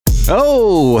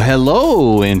Oh,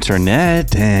 hello,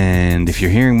 Internet. And if you're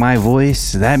hearing my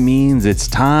voice, that means it's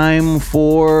time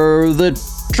for the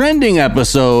trending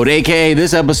episode, aka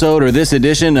this episode or this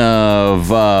edition of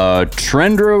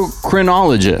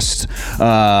Trendocrinologist.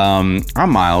 I'm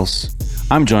Miles.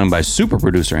 I'm joined by super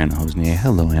producer Anna Hosnier.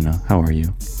 Hello, Anna. How are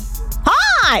you?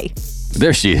 Hi!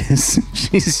 There she is.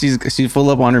 She's full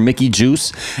up on her Mickey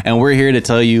juice, and we're here to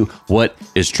tell you what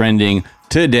is trending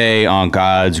today on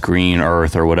God's green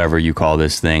earth, or whatever you call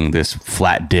this thing, this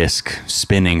flat disc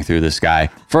spinning through the sky.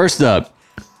 First up,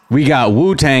 we got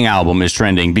Wu-Tang album is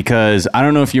trending because I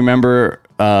don't know if you remember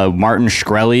Martin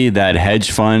Shkreli, that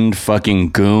hedge fund fucking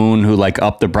goon who like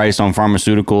upped the price on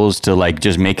pharmaceuticals to like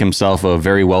just make himself a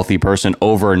very wealthy person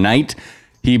overnight.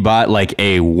 He bought like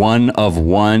a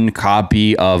 1-of-1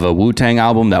 copy of a Wu-Tang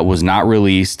album that was not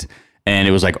released. And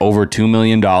it was like over $2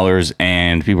 million.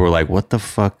 And people were like, what the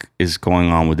fuck is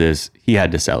going on with this? He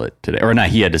had to sell it today. Or not,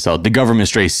 he had to sell it. The government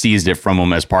straight seized it from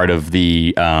him as part of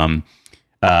the, just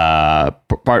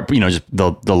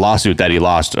the lawsuit that he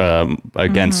lost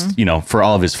against, for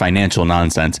all of his financial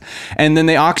nonsense. And then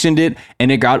they auctioned it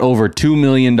and it got over $2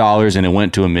 million and it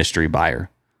went to a mystery buyer.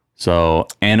 So,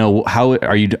 Anna, how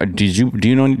are you? Do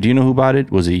you know who bought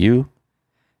it? Was it you?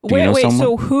 Wait,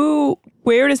 so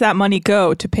where does that money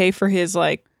go to pay for his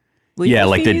like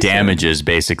legal fees, the damages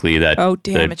basically that. Oh,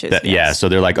 damages. Yes. Yeah. So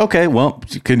they're like, okay, well,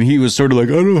 he was sort of like,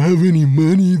 I don't have any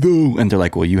money though. And they're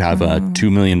like, well, you have a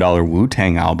 $2 million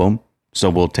Wu-Tang album.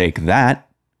 So we'll take that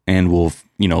and we'll,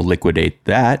 liquidate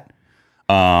that.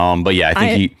 But yeah,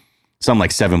 I think some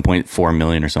like 7.4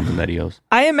 million or something that he owes.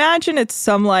 I imagine it's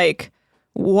some like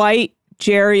white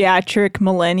geriatric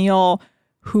millennial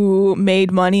who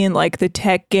made money in like the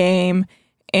tech game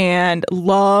and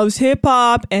loves hip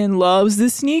hop and loves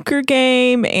the sneaker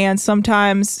game and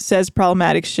sometimes says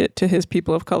problematic shit to his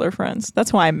people of color friends.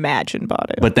 That's why I imagine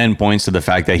bought it. But then points to the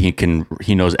fact that he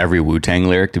knows every Wu-Tang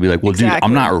lyric to be like, well, exactly. Dude,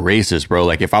 I'm not racist, bro.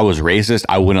 Like if I was racist,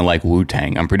 I wouldn't like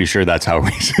Wu-Tang. I'm pretty sure that's how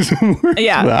racism works.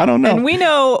 Yeah. But I don't know. And we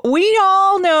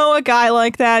all know a guy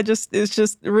like that is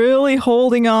just really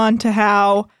holding on to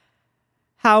how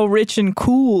rich and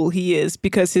cool he is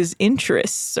because his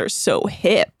interests are so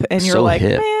hip. And you're like,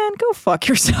 man, go fuck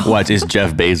yourself. What, is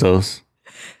Jeff Bezos?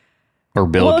 Or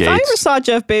Bill Gates? If I ever saw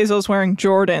Jeff Bezos wearing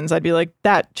Jordans, I'd be like,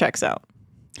 that checks out.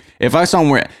 If I saw him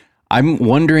wearing... I'm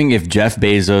wondering if Jeff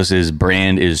Bezos'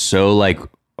 brand is so like...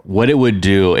 What it would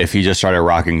do if he just started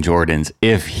rocking Jordans,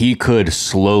 if he could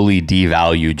slowly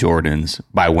devalue Jordans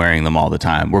by wearing them all the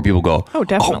time. Where people go, oh,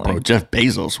 definitely. Oh, bro, Jeff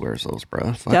Bezos wears those,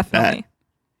 bro. Fuck definitely.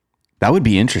 That would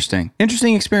be interesting.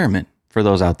 Interesting experiment for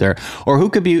those out there. Or who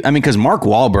could be, because Mark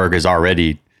Wahlberg is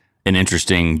already an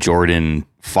interesting Jordan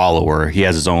follower. He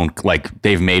has his own, like,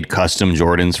 they've made custom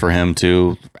Jordans for him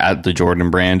too at the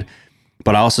Jordan brand.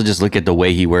 But I also just look at the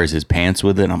way he wears his pants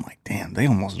with it. I'm like, damn, they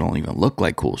almost don't even look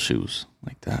like cool shoes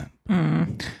like that.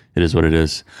 It is what it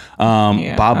is.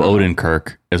 Bob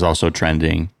Odenkirk is also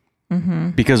trending.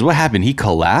 Because what happened? He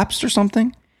collapsed or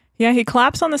something? Yeah, he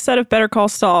collapsed on the set of Better Call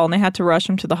Saul, and they had to rush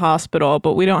him to the hospital,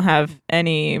 but we don't have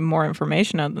any more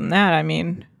information other than that. I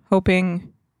mean,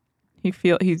 hoping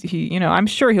I'm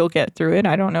sure he'll get through it.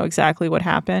 I don't know exactly what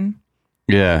happened.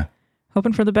 Yeah.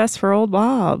 Hoping for the best for old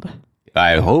Bob.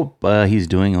 I hope he's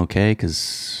doing okay,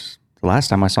 because the last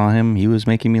time I saw him, he was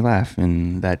making me laugh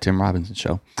in that Tim Robinson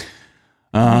show.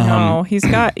 No, he's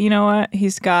got, you know what?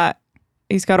 He's got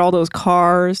all those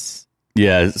cars.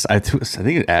 Yeah, I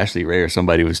think Ashley Ray or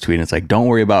somebody was tweeting. It's like, don't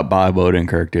worry about Bob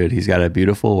Odenkirk, dude. He's got a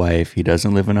beautiful wife. He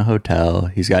doesn't live in a hotel.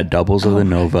 He's got doubles of the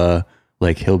Nova.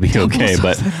 Like, he'll be okay.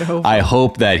 But I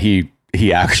hope that he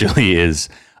actually is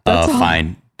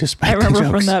fine. Despite I remember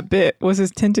from that bit was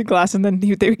his tinted glass, and then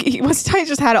he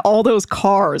just had all those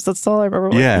cars. That's all I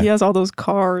remember. Yeah, he has all those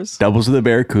cars. Doubles of the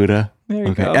Barracuda. There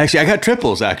you go. Actually, I got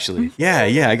triples. Actually, yeah,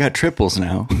 I got triples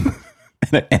now.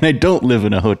 And I don't live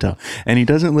in a hotel. And he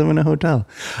doesn't live in a hotel.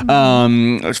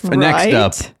 Next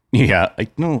up. Yeah.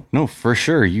 No, for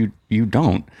sure. You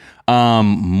don't.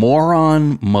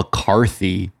 Moron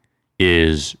McCarthy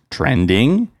is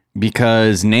trending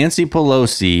because Nancy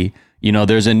Pelosi,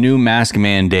 there's a new mask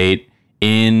mandate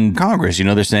in Congress.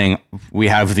 They're saying we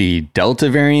have the Delta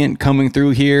variant coming through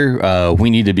here. We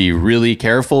need to be really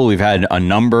careful. We've had a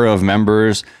number of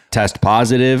members test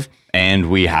positive.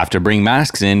 And we have to bring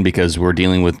masks in because we're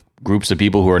dealing with groups of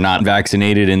people who are not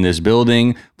vaccinated in this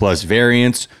building, plus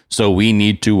variants. So we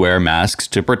need to wear masks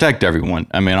to protect everyone.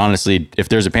 I mean, honestly, if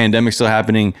there's a pandemic still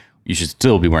happening, you should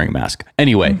still be wearing a mask.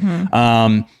 Anyway,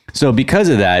 so because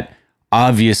of that,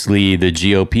 obviously the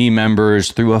GOP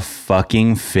members threw a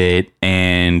fucking fit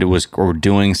and were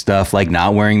doing stuff like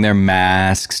not wearing their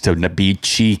masks to be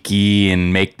cheeky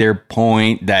and make their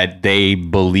point that they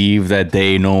believe that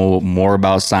they know more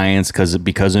about science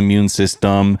because immune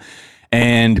system.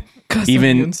 And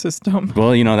even immune system.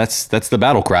 Well, that's the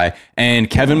battle cry. And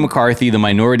Kevin McCarthy, the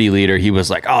minority leader, he was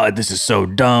like, "Oh, this is so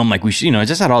dumb. Like we should,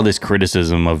 just had all this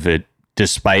criticism of it,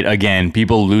 despite again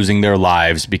people losing their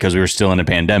lives because we were still in a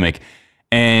pandemic."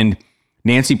 And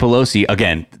Nancy Pelosi,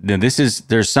 again,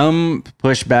 there's some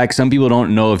pushback. Some people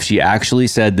don't know if she actually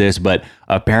said this, but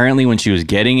apparently when she was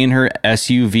getting in her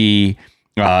SUV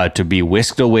to be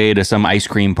whisked away to some ice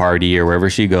cream party or wherever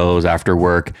she goes after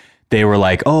work, they were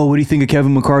like, "Oh, what do you think of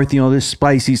Kevin McCarthy? All this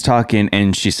spice he's talking."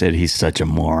 And she said, "He's such a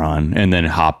moron," and then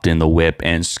hopped in the whip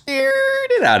and scared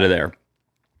it out of there.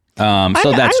 So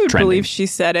that's I would trending. believe she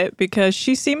said it because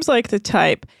she seems like the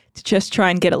type to just try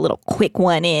and get a little quick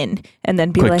one in and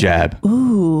then be quick like, jab.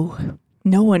 "Ooh,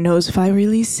 no one knows if I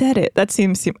really said it." That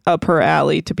seems up her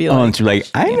alley to be like. Oh, and she's like,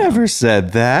 "I never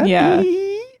said that." Yeah.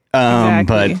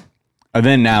 Exactly. But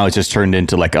then now it's just turned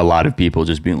into like a lot of people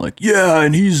just being like, "Yeah,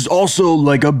 and he's also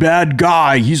like a bad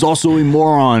guy. He's also a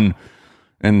moron."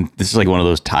 And this is like one of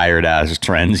those tired ass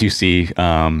trends you see.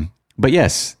 But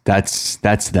yes, that's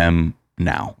them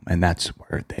now, and that's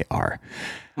where they are.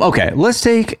 Okay, let's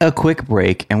take a quick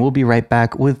break, and we'll be right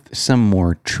back with some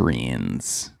more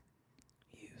trends.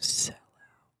 You sell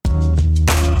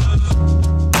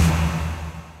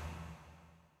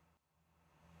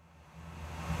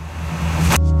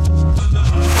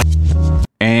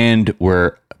And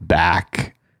we're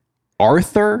back.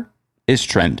 Arthur is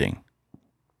trending.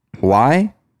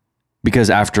 Why? Because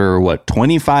after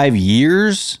 25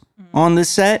 years on the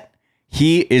set,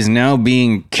 he is now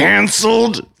being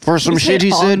canceled for some shit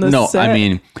he said. No, set? I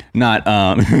mean, not,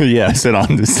 yeah, I said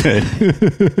on the set.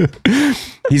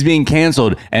 He's being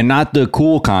canceled, and not the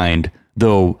cool kind,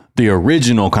 though the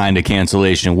original kind of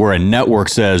cancellation where a network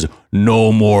says,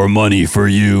 "No more money for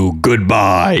you.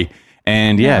 Goodbye."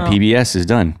 And yeah, PBS is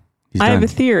done. I have a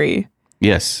theory.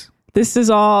 Yes. This is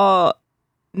all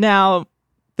now.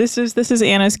 This is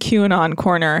Anna's QAnon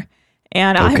corner,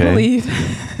 and okay.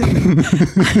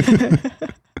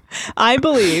 I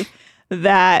believe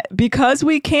that because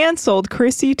we canceled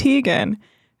Chrissy Teigen,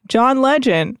 John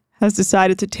Legend has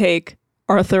decided to take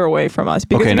Arthur away from us.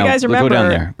 Because you guys remember, go down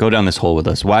there. Go down this hole with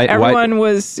us. Why? Everyone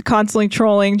was constantly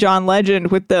trolling John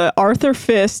Legend with the Arthur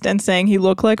fist and saying he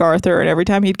looked like Arthur. And every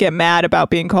time he'd get mad about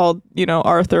being called,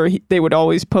 Arthur, they would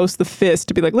always post the fist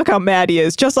to be like, "Look how mad he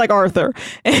is, just like Arthur."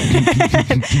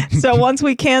 So once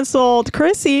we canceled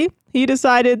Chrissy, he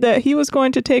decided that he was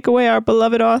going to take away our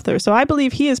beloved Arthur. So I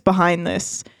believe he is behind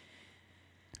this.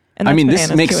 And I mean,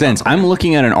 this makes sense. I'm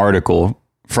looking at an article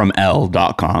from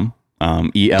Elle.com.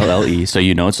 ELLE, so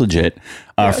it's legit,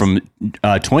 yes. From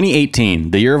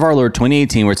 2018, the year of our Lord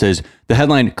 2018, where it says, the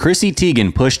headline, "Chrissy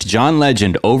Teigen pushed John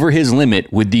Legend over his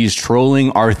limit with these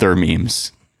trolling Arthur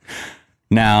memes."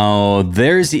 Now,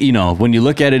 there's, when you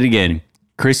look at it again,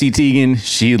 Chrissy Teigen,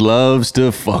 she loves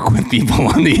to fuck with people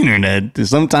on the internet,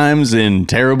 sometimes in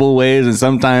terrible ways and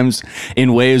sometimes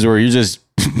in ways where you just,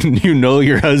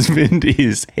 your husband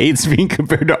hates being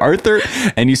compared to Arthur,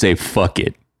 and you say, "Fuck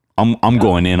it. I'm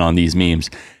going in on these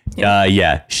memes."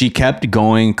 Yeah. She kept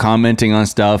going, commenting on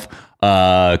stuff,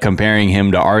 comparing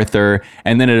him to Arthur.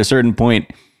 And then at a certain point,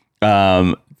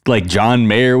 like John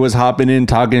Mayer was hopping in,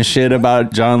 talking shit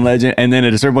about John Legend. And then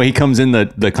at a certain point, he comes in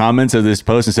the comments of this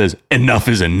post and says, "Enough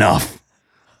is enough."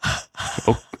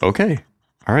 Okay.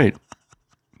 All right.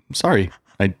 I'm sorry.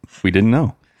 We didn't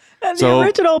know. And the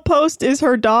original post is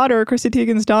her daughter, Chrissy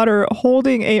Teigen's daughter,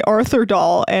 holding a Arthur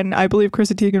doll. And I believe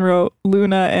Chrissy Teigen wrote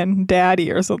 "Luna and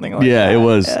Daddy" or something like that. Yeah, it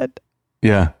was.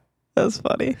 Yeah. That's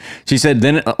funny. She said,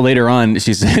 then later on,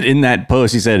 she said in that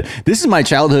post, she said, "This is my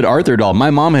childhood Arthur doll.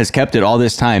 My mom has kept it all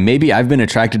this time. Maybe I've been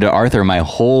attracted to Arthur my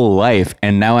whole life.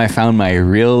 And now I found my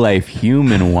real life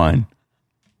human one."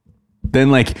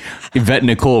 Then like Yvette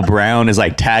Nicole Brown is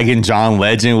like tagging John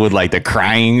Legend with like the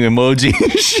crying emoji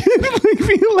and shit. Like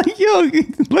being like, "Yo,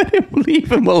 leave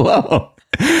him alone."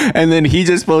 And then he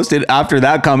just posted, after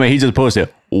that comment, he just posted,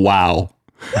 "Wow."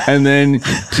 And then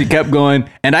she kept going.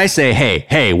 And I say,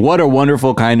 hey, what a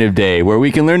wonderful kind of day where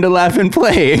we can learn to laugh and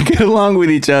play and get along with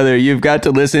each other. You've got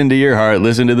to listen to your heart,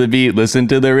 listen to the beat, listen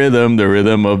to the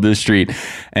rhythm of the street.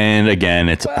 And again,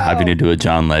 it's having to do with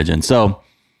John Legend. So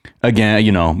again,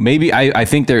 maybe I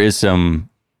think there is some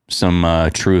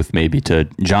truth maybe to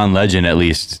John Legend, at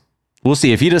least. We'll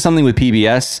see. If he does something with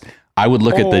PBS, I would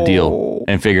look at the deal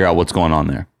and figure out what's going on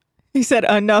there. He said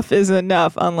enough is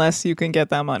enough unless you can get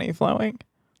that money flowing.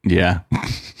 Yeah.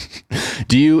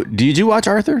 Did you watch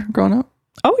Arthur growing up?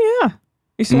 Oh yeah,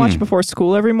 used to watch before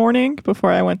school every morning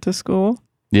before I went to school.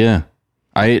 Yeah,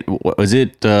 what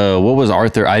was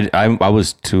Arthur?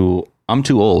 I'm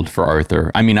too old for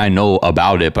Arthur. I mean, I know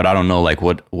about it, but I don't know like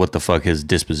what the fuck his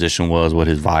disposition was, what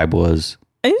his vibe was.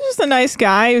 He was just a nice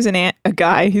guy. He was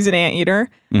He's an anteater.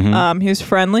 He was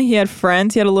friendly. He had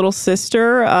friends. He had a little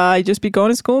sister. He'd just be going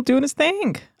to school, doing his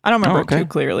thing. I don't remember it too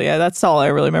clearly. That's all I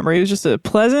really remember. He was just a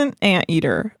pleasant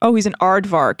anteater. Oh, he's an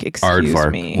aardvark. Excuse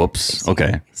me. Whoops.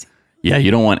 Okay. Yeah,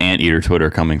 you don't want anteater Twitter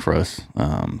coming for us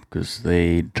because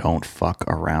they don't fuck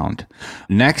around.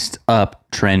 Next up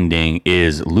trending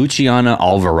is Luciana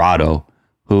Alvarado,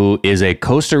 who is a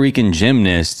Costa Rican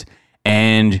gymnast,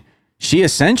 and she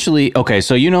essentially,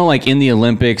 so like in the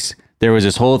Olympics, there was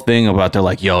this whole thing about they're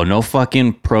like, yo, no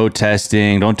fucking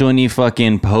protesting. Don't do any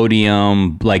fucking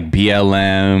podium, like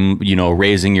BLM,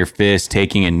 raising your fist,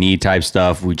 taking a knee type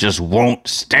stuff. We just won't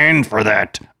stand for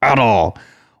that at all.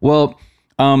 Well,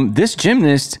 this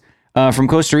gymnast from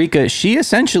Costa Rica, she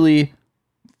essentially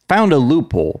found a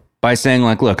loophole by saying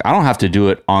like, look, I don't have to do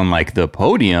it on like the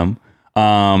podium.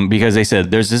 Because they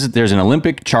said there's an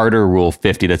Olympic Charter Rule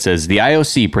 50 that says the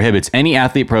IOC prohibits any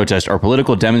athlete protest or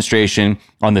political demonstration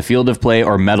on the field of play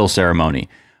or medal ceremony.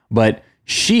 But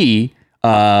she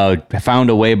found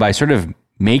a way by sort of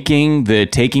making the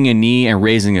taking a knee and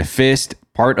raising a fist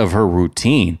part of her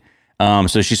routine.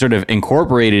 So she sort of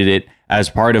incorporated it as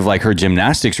part of like her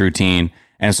gymnastics routine.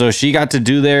 And so she got to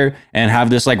do there and have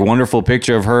this like wonderful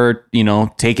picture of her,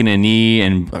 taking a knee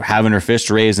and having her fist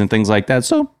raised and things like that.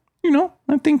 So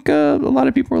I think a lot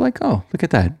of people were like, oh, look at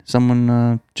that.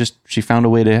 Someone she found a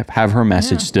way to have her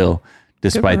message still,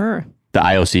 despite the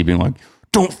IOC being like,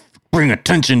 don't bring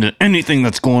attention to anything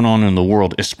that's going on in the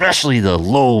world, especially the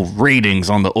low ratings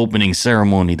on the opening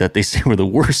ceremony that they say were the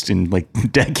worst in like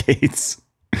decades.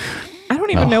 I don't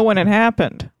even know when it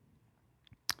happened.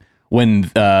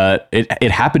 When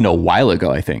it happened a while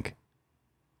ago, I think.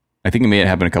 I think it may have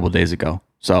happened a couple of days ago.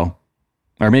 So,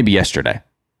 or maybe yesterday.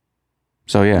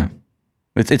 So yeah,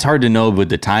 it's hard to know with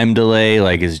the time delay.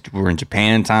 Like, we're in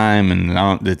Japan time, and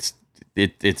I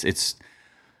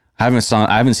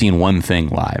haven't seen one thing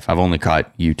live. I've only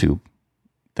caught YouTube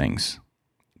things,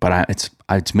 but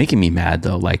it's making me mad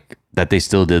though. Like that they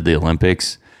still did the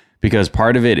Olympics, because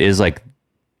part of it is like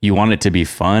you want it to be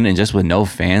fun, and just with no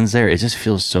fans there, it just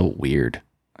feels so weird.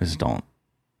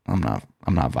 I'm not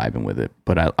vibing with it.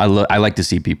 But I like to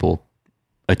see people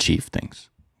achieve things.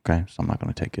 Okay, so I'm not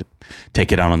going to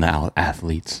take it out on the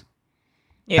athletes.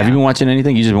 Yeah. Have you been watching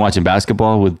anything? You just been watching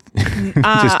basketball with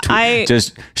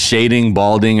just shading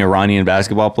balding Iranian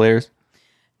basketball players?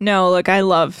 No, look, I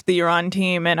love the Iran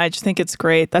team, and I just think it's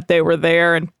great that they were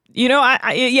there. And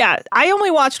I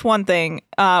only watched one thing,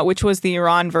 which was the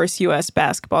Iran versus U.S.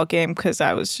 basketball game because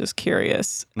I was just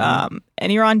curious.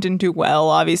 And Iran didn't do well,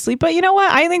 obviously. But you know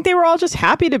what? I think they were all just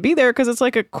happy to be there because it's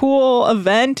like a cool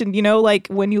event. And, like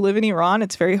when you live in Iran,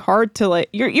 it's very hard to like,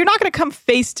 you're not going to come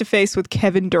face to face with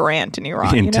Kevin Durant in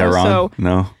Iran. In Tehran? So,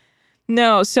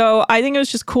 no. So I think it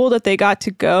was just cool that they got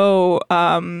to go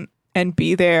and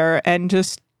be there and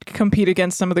just compete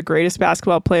against some of the greatest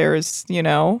basketball players,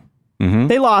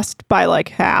 They lost by like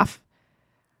half.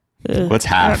 What's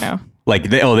half? I don't know.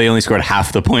 Like they only scored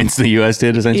half the points the U.S.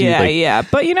 did essentially. Yeah.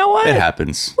 But you know what? It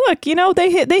happens. Look, they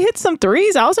hit some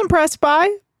threes. I was impressed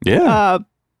by. Yeah.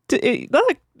 Look, they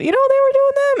were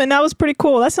doing them, and that was pretty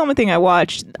cool. That's the only thing I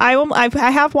watched. I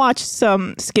have watched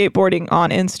some skateboarding on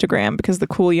Instagram because the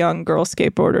cool young girl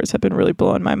skateboarders have been really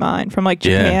blowing my mind from like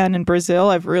Japan and Brazil.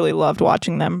 I've really loved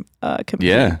watching them compete.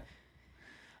 Yeah.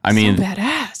 I mean, so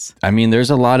badass. I mean, there's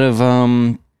a lot of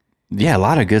a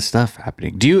lot of good stuff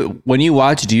happening. When you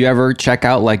watch, do you ever check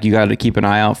out like you got to keep an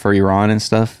eye out for Iran and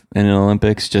stuff in the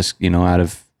Olympics? Just out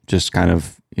of just kind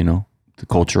of the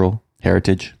cultural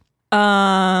heritage.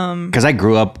 Because I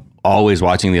grew up always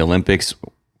watching the Olympics,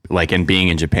 like and being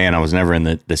in Japan. I was never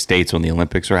in the States when the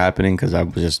Olympics were happening because I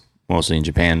was just mostly in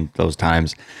Japan those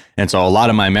times, and so a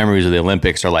lot of my memories of the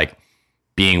Olympics are like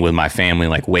being with my family,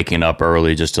 like waking up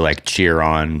early just to like cheer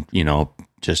on,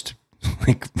 just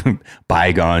like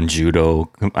bygone judo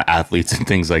athletes and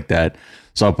things like that.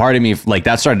 So a part of me, like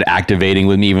that started activating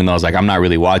with me, even though I was like, I'm not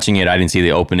really watching it. I didn't see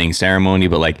the opening ceremony,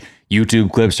 but like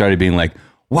YouTube clips started being like,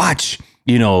 watch,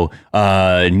 Nishia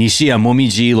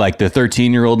Momiji, like the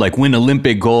 13-year-old, like win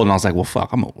Olympic gold. And I was like, well,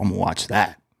 fuck, I'm gonna watch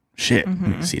that. Shit, I'm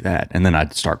gonna see that. And then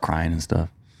I'd start crying and stuff.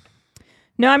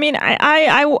 No, I mean,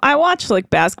 I watch like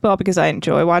basketball because I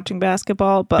enjoy watching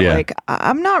basketball, but like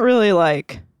I'm not really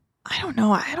like, I don't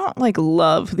know. I don't like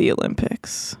love the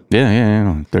Olympics. Yeah.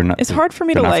 No, they're not. It's hard for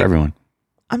me to like. For everyone.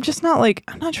 I'm just not like.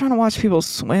 I'm not trying to watch people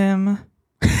swim.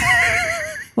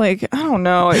 Like, I don't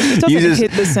know. It doesn't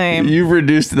hit the same. You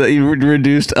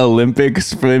reduced Olympic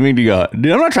swimming to go,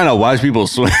 dude, I'm not trying to watch people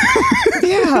swim.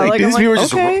 Yeah. like these people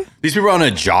okay. these people are on a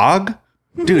jog.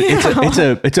 Dude,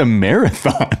 it's a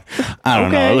marathon. I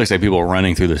don't know. It looks like people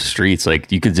running through the streets.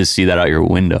 Like, you could just see that out your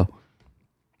window.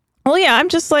 Well, yeah, I'm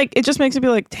just like, it just makes me be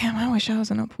like, damn, I wish I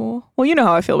was in a pool. Well, you know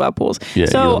how I feel about pools. Yeah,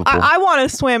 so I want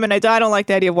to swim, and I don't like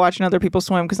the idea of watching other people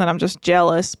swim because then I'm just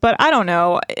jealous. But I don't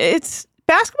know.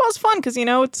 Basketball's fun because,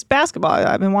 it's basketball.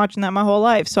 I've been watching that my whole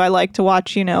life. So I like to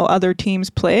watch, other teams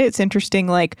play. It's interesting,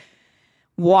 like,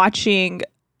 watching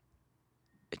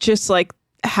just, like,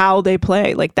 how they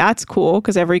play. Like, that's cool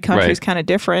because every country is kind of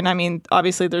different. I mean,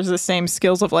 obviously, there's the same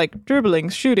skills of, like, dribbling,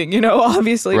 shooting,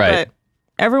 obviously. Right. But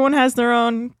everyone has their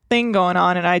own thing going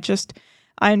on, and I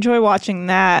enjoy watching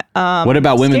that. What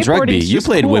about women's rugby? You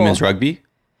played women's rugby.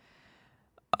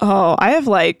 Oh, I have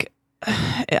like,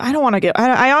 I don't want to get.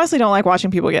 I honestly don't like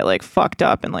watching people get like fucked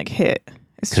up and like hit.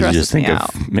 It stresses you just think me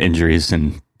out. of injuries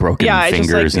and broken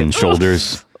fingers and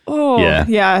shoulders. Oh,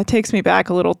 yeah. It takes me back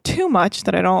a little too much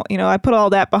that I don't. I put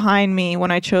all that behind me when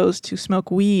I chose to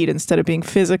smoke weed instead of being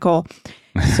physical.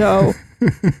 So.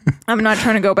 I'm not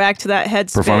trying to go back to that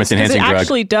headspace. Performance enhancing drug. It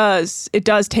actually does. It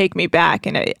does take me back,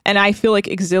 and I feel like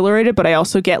exhilarated, but I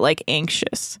also get like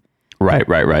anxious. Right.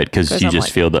 Because you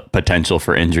just feel the potential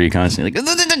for injury constantly.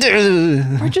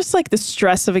 Or just like the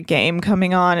stress of a game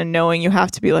coming on and knowing you have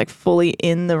to be like fully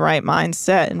in the right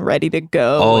mindset and ready to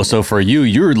go. Oh, so for you,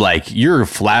 you're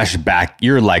flashback.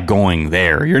 You're like going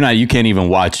there. You can't even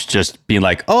watch just being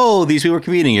like, oh, these people are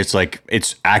competing. It's like,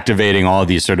 it's activating all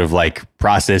these sort of like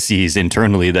processes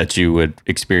internally that you would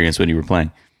experience when you were playing.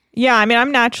 Yeah, I mean,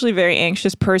 I'm naturally a very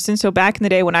anxious person. So back in the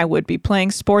day when I would be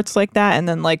playing sports like that, and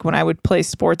then like when I would play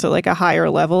sports at like a higher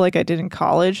level, like I did in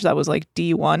college, that was like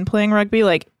D1 playing rugby,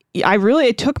 like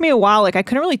it took me a while. Like I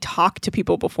couldn't really talk to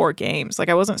people before games. Like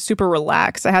I wasn't super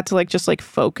relaxed. I had to like just like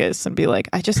focus and be like,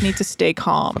 I just need to stay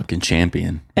calm. Fucking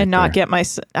champion. And not get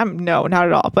no, not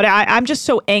at all. But I'm just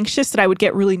so anxious that I would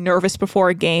get really nervous before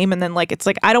a game. And then like, it's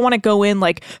like, I don't want to go in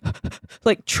like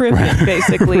tripping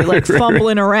basically, like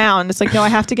fumbling around. It's like, no, I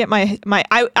have to get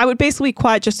I would basically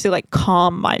quiet just to like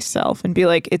calm myself and be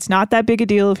like, it's not that big a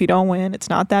deal if you don't win. It's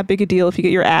not that big a deal if you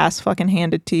get your ass fucking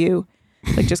handed to you.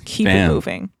 Like just keep it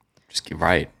moving.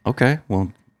 Right. Okay.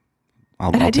 Well, I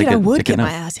would get my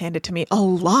ass handed to me a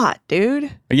lot, dude.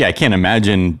 Yeah, I can't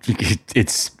imagine.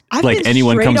 It's I've like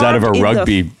anyone comes out of a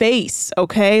rugby in the face.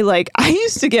 Okay, like I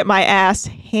used to get my ass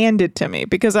handed to me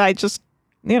because I just,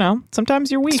 sometimes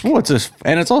you're weak. Well,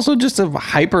 and it's also just a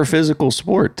hyper physical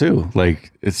sport too.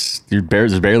 Like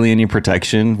there's barely any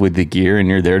protection with the gear, and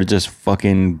you're there to just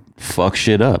fucking fuck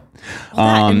shit up.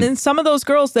 And then some of those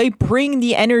girls, they bring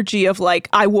the energy of like,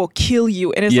 I will kill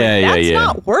you. And it's that's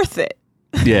not worth it.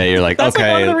 Yeah, you're like, that's okay.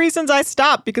 Like one of the reasons I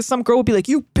stopped, because some girl would be like,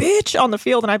 you bitch on the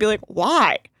field. And I'd be like,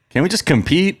 why? Can we just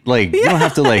compete? Like, you don't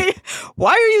have to like.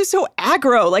 Why are you so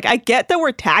aggro? Like, I get that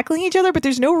we're tackling each other, but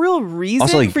there's no real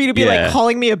reason for you to be like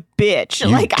calling me a bitch.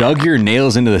 You dug your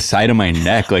nails into the side of my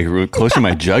neck, like close to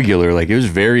my jugular. Like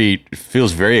it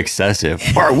feels very excessive.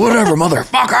 Or whatever,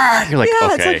 motherfucker. You're like,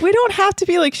 okay. It's like we don't have to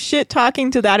be like shit talking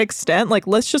to that extent. Like,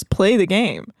 let's just play the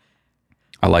game.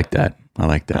 I like that. I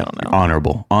don't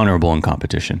know. Honorable in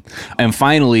competition. And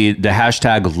finally, the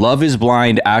hashtag Love is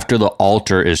Blind After the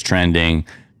Altar is trending.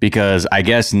 Because I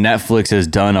guess Netflix has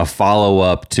done a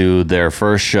follow-up to their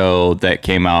first show that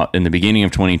came out in the beginning of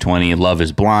 2020, Love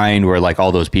is Blind, where like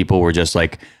all those people were just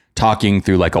like talking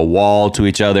through like a wall to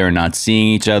each other and not seeing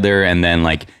each other, and then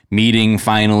like meeting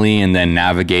finally, and then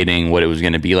navigating what it was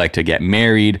going to be like to get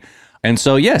married. And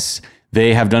so, yes,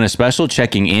 they have done a special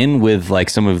checking in with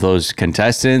like some of those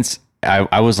contestants.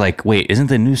 I was like, wait, isn't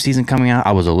the new season coming out?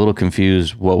 I was a little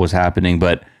confused what was happening,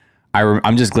 but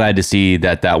I'm just glad to see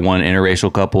that one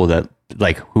interracial couple that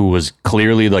like who was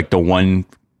clearly like the one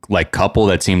like couple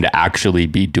that seemed to actually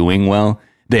be doing well.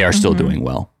 They are still doing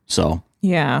well. So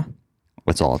yeah,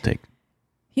 that's all I'll take.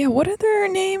 Yeah, what are their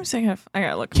names? I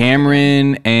gotta look.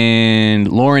 Cameron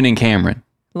and Lauren and Cameron.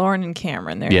 Lauren and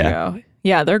Cameron. There you go.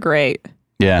 Yeah, they're great.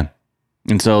 Yeah,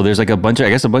 and so there's like a bunch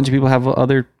of people have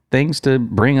other things to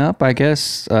bring up, I guess.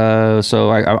 So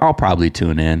I'll probably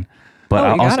tune in.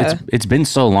 But it's been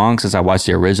so long since I watched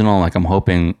the original. Like I'm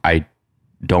hoping I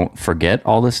don't forget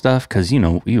all this stuff because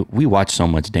we watch so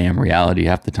much damn reality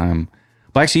half the time.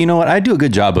 But actually, you know what? I do a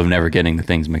good job of never getting the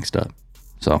things mixed up.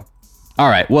 So, all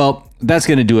right. Well, that's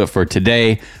gonna do it for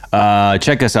today.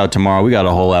 Check us out tomorrow. We got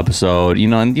a whole episode.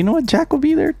 And you know what? Jack will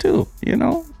be there too.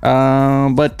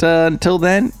 But until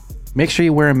then, make sure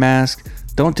you wear a mask.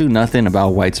 don't do nothing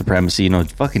about white supremacy.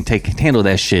 Fucking handle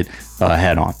that shit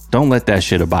head on. Don't let that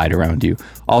shit abide around you.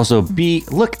 Also,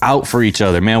 look out for each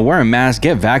other, man. Wear a mask,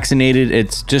 get vaccinated.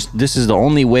 It's just, this is the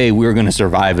only way we're going to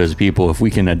survive as people, if we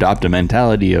can adopt a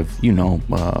mentality of,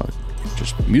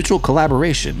 just mutual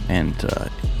collaboration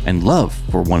and love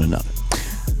for one another.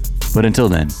 But until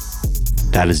then,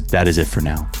 that is it for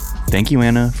now. Thank you,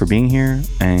 Anna, for being here,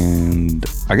 and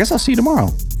I guess I'll see you tomorrow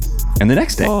and the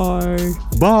next day. Bye.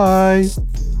 Bye.